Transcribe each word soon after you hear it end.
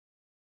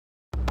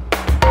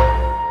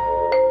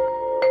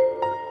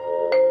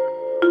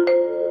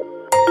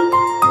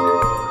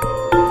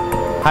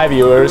Hi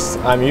viewers,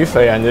 I'm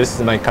Yufei and this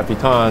is my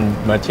Capitan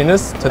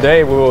Martinez.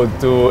 Today we will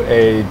do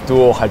a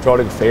dual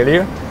hydraulic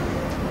failure.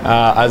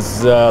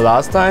 As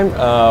last time,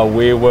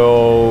 we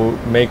will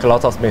make a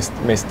lot of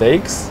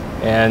mistakes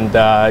and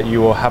you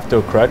will have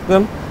to correct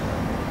them.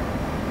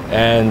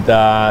 And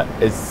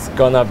it's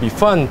gonna be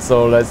fun,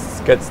 so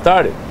let's get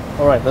started.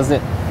 Alright, that's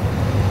it.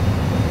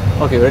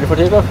 Okay, ready for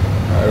takeoff?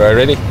 Alright,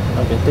 ready?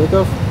 Okay,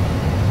 takeoff.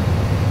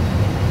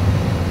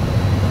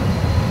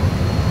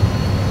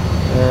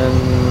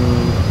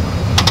 And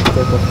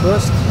takeoff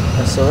first.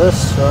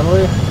 SOS,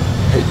 runway.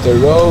 Hit the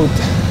road.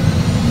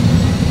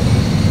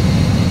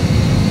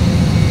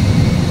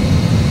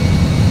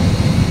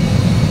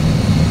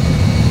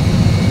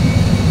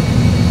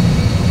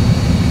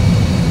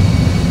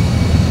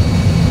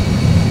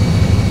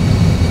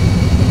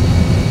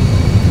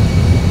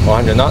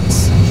 $400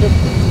 knots. Sure.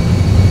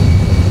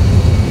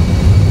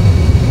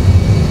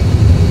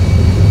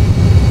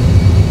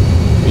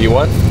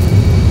 V1.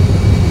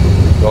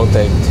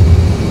 Rotate.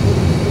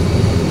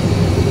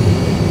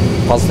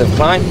 Positive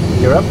climb.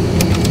 You're up.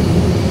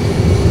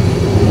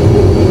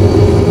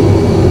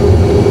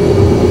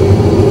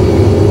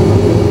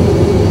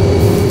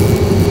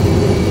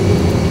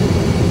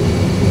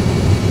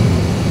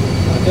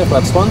 Okay,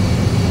 flaps 1.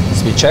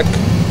 Speed check.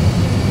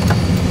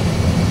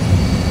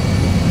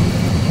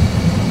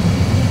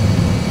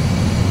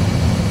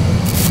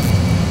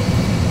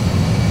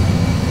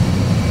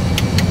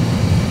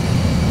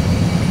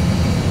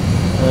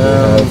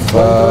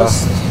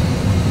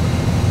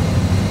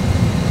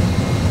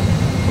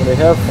 What do we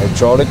have?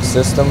 Hydraulic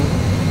system.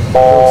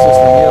 Hydraulic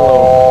system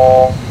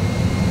yellow.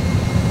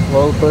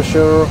 Low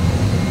pressure.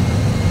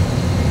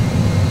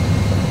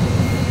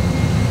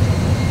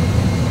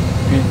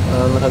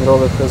 And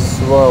hydraulic as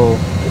well.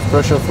 If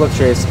pressure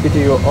fluctuates,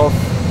 PTU off.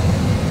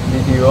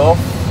 PTU off.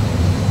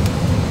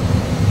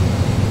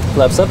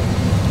 Flaps up.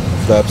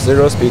 Flap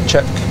 0, speed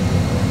check.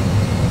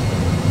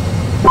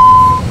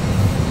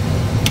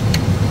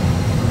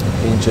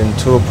 Engine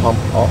 2 pump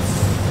off.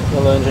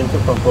 Yellow engine 2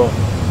 pump off.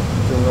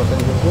 Turn off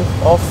engine 2.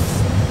 Off.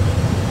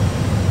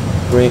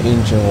 Green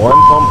engine 1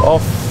 pump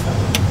off.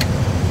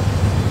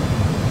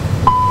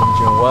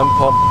 Engine 1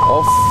 pump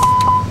off.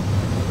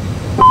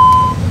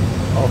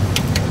 Off.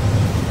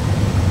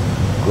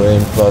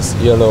 Green plus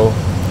yellow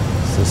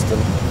system.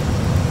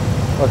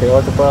 Okay,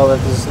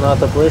 autopilot is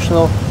not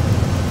operational.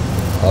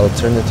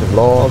 Alternative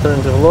low.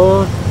 Alternative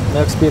low.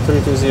 Next speed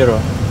 320.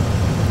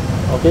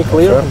 Okay,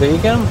 clear. Okay. The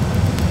ECAM.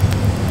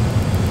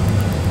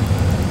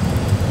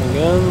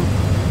 Again.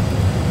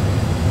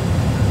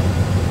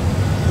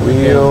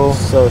 Wheel.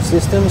 So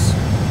systems.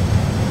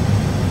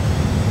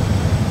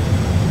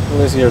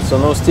 This here. So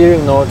no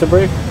steering, no auto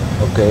brake.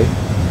 Okay.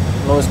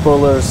 No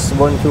spoilers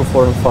 1, 2,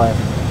 4, and 5.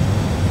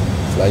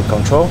 Flight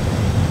control.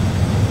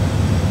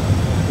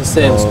 The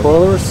same No.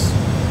 spoilers.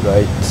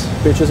 Right.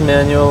 Pitches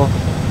manual.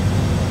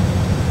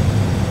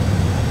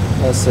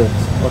 That's it.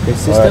 Okay,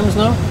 systems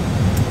now.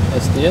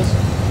 STS.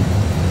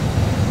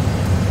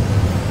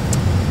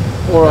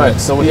 Alright,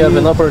 so we have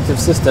inoperative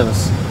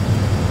systems.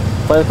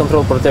 Flight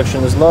control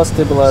protection is lost,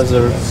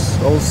 stabilizers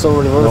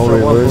also, reverser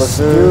No 1 plus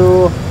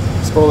 2,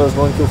 spoilers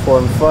 1, 2, 4,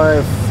 and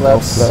 5,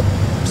 flaps, No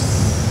flaps.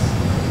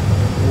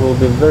 will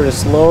be very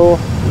slow,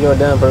 gear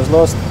damper is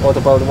lost,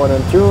 autopilot 1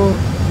 and 2,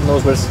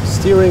 nose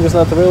steering is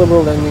not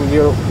available, landing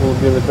gear will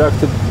be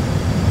retracted,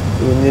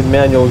 we need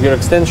manual gear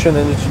extension,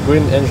 and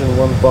green engine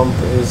 1 pump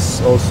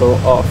is also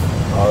off.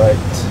 Alright.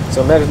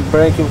 So max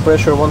braking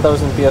pressure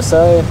 1000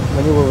 psi,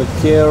 maneuver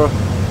with care,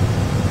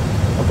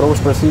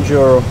 approach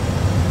procedure,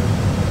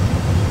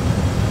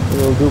 we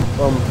will do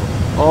pump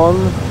on,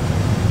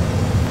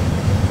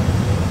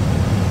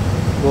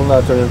 will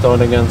not turn it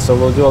on again, so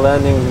we'll do a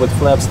landing with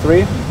flaps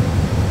 3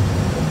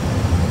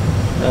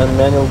 and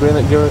manual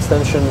gear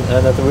extension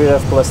and at rear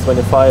F plus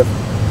 25.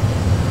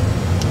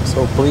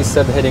 So please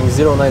set heading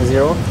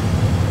 090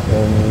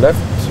 And left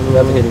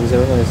heading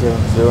 090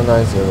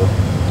 090.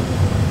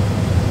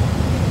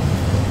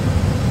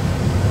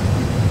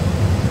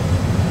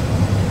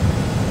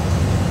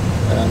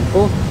 and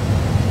pull.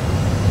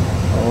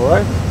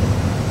 Alright,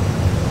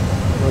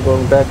 we're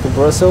going back to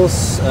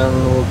Brussels and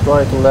we'll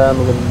try to land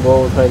with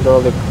both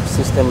hydraulic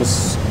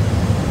systems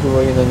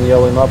green and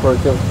yellow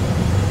inoperative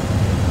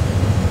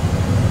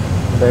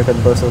back at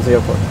Brussels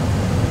airport.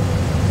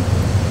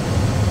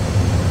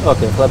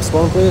 Okay, flaps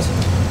 1 please.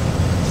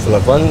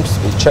 Flap 1,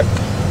 speed check.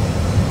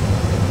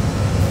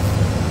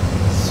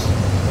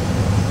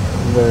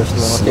 Very slow.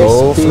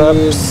 Slow Okay,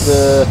 flaps.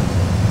 speed,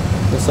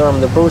 disarm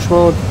the approach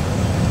mode.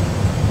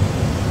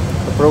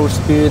 Approach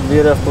speed,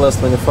 VRF plus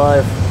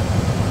 25,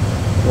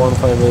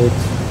 158.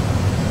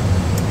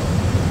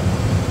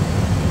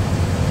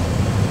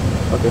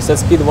 Okay, set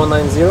speed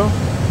 190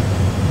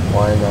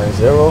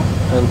 190.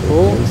 and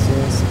pull.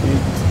 Increasing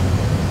speed.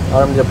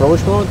 Arm the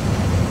approach mode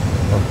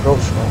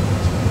Approach mode.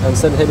 and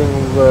set heading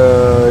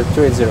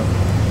 280.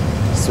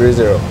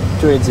 30.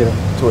 280.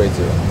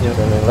 280. Yeah.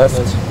 Turning left.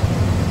 Yes.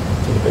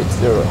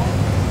 280.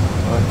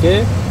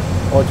 Okay.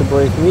 Auto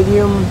brake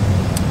medium.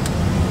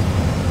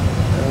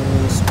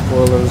 And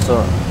spoilers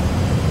on.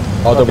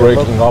 Auto Okay,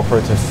 braking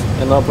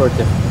operative.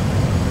 Inoperative.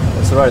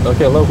 That's right.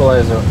 Okay,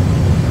 localizer.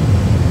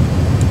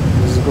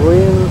 This is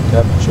green.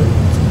 Captured.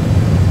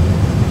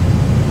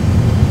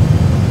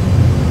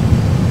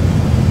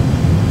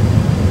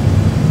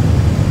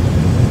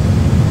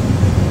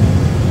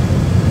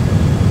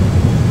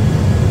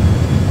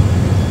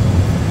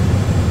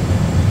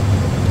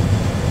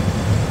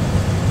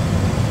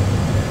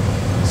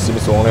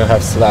 Seems to only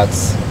have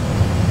slats.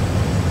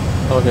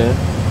 Okay.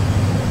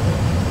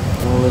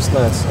 Only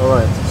slats.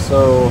 Alright,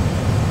 so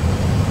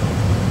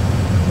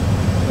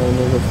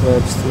landing the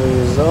flaps 3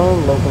 is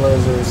on,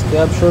 localizer is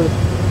captured.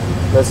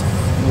 Let's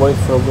wait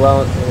for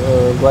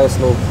glide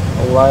slope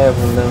alive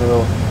and then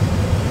we'll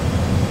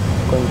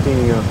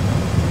continue.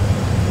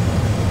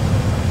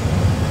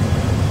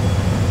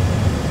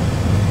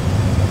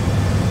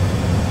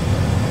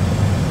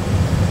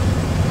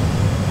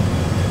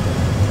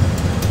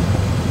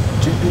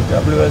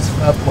 GPWS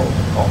flap mode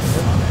off.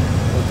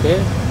 Okay.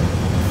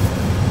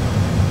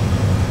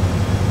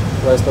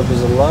 Glide slope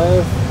is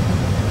alive.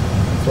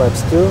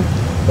 Flaps 2.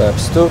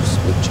 Flaps 2,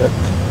 speed check.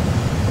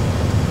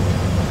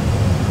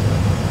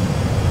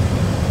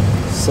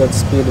 Set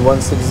speed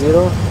 160.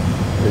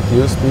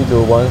 Reduce speed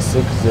to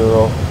 160.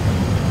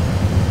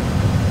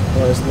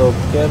 Glide slope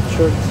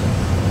captured.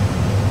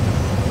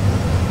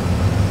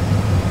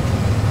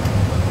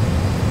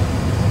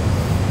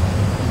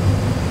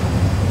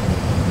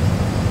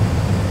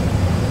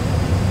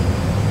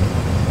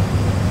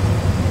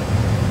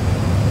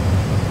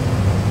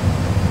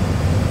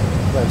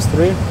 Flaps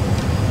 3.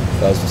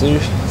 Flaps 3,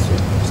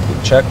 speed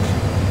check.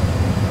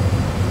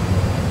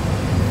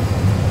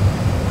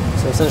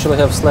 So essentially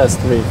have slats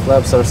 3.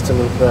 Flaps are still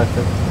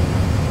retracted.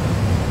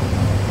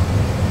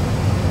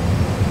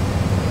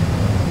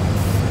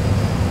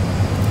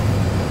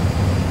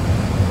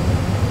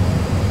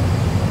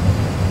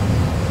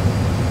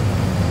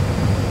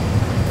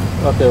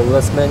 Okay,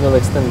 let's manually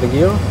extend the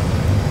gear.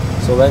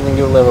 So landing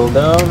gear level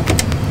down,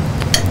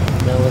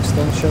 manual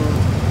extension.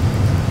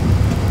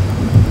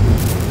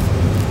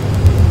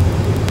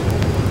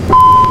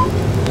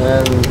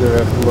 And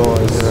direct low,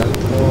 direct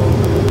low.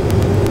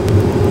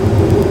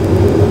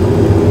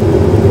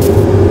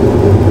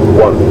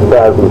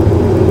 1,000.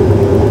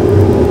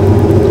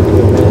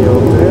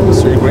 Manual trim,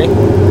 3 green.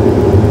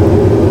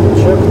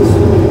 checked.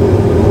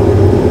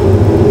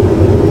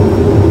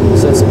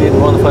 Set speed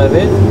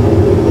 158.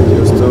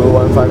 Reduce to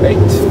 158.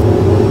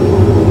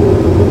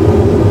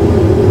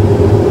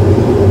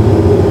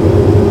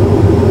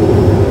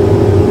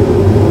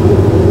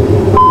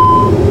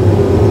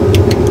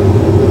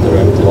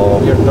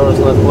 Your door is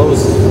not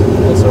closed,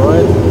 that's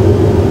alright.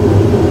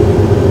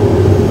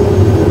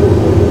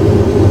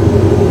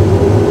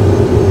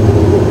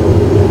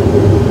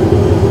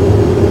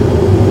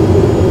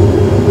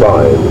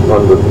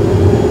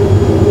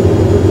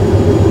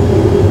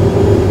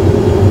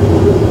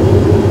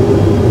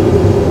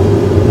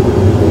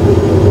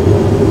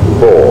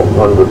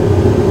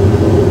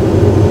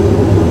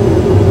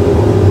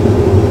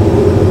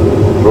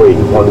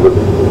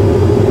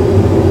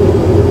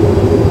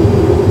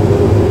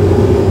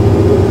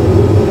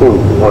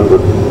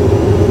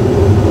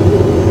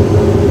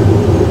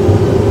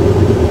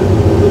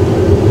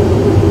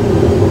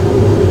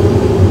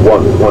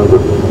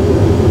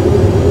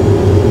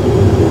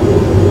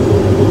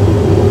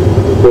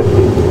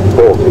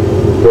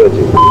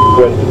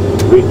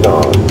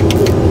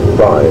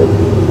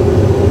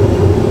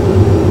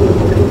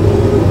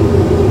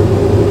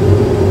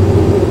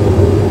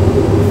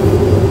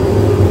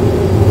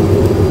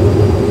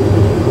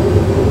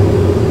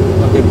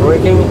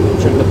 Braking,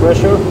 check the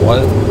pressure.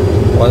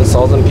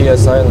 1,000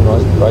 psi on the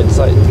right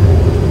side.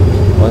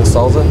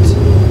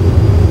 1,000.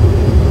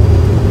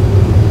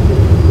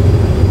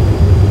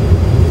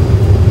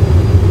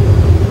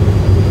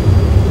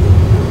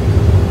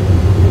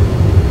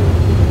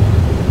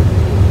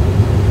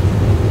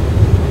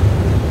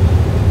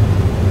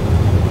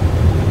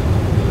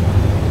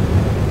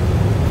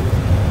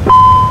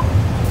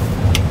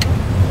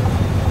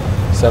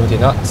 $70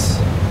 knots.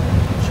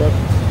 Check.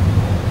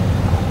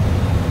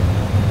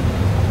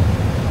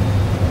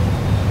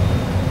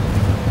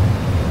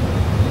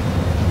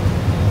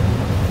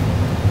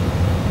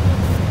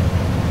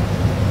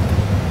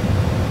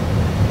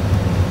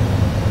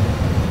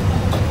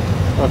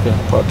 Okay,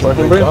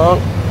 parking brake on.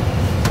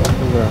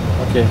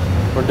 Okay,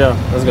 we're down.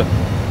 Let's go.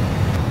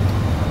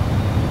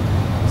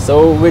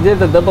 So we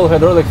did a double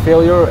hydraulic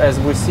failure. As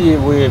we see,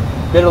 we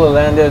barely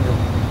landed,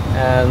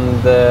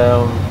 and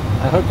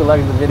I hope you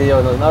liked the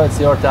video. Now it's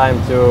your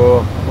time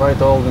to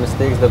write all the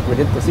mistakes that we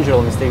did,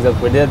 procedural mistakes that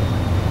we did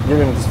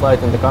during this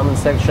flight in the comment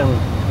section.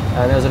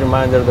 And as a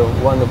reminder, the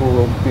one who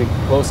will be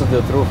closest to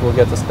the truth will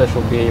get a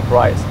special BAA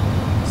prize.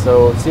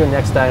 So see you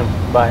next time.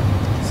 Bye.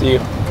 See you.